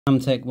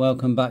Tech,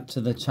 welcome back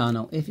to the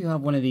channel. If you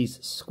have one of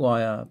these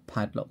Squire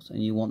padlocks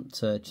and you want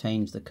to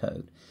change the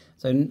code,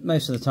 so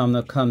most of the time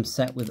they'll come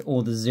set with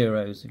all the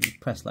zeros. If you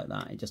press like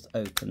that, it just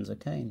opens,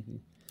 okay?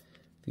 And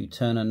if you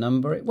turn a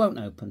number, it won't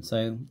open.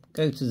 So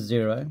go to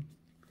 0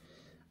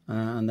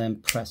 and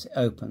then press it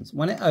opens.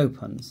 When it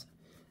opens,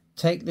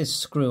 take this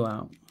screw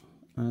out,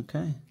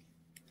 okay?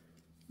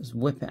 Just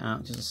whip it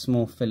out, just a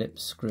small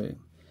Phillips screw.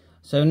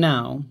 So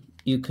now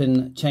you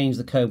can change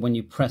the code when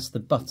you press the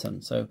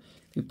button. So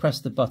if you press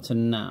the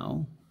button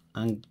now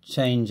and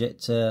change it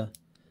to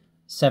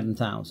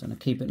 7,000 and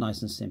keep it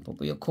nice and simple,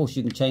 but of course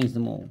you can change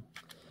them all.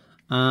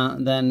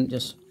 Then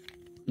just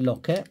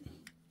lock it,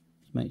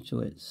 make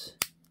sure it's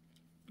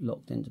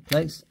locked into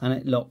place, and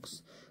it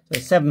locks. So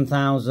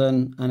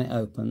 7,000 and it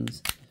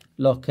opens.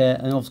 Lock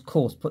it, and of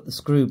course put the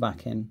screw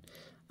back in,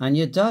 and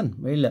you're done.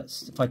 Really,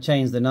 if I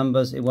change the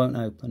numbers, it won't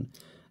open.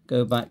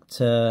 Go back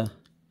to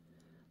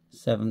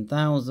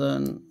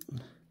 7,000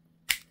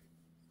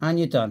 and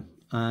you're done.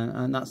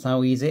 And that's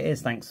how easy it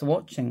is. Thanks for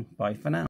watching. Bye for now.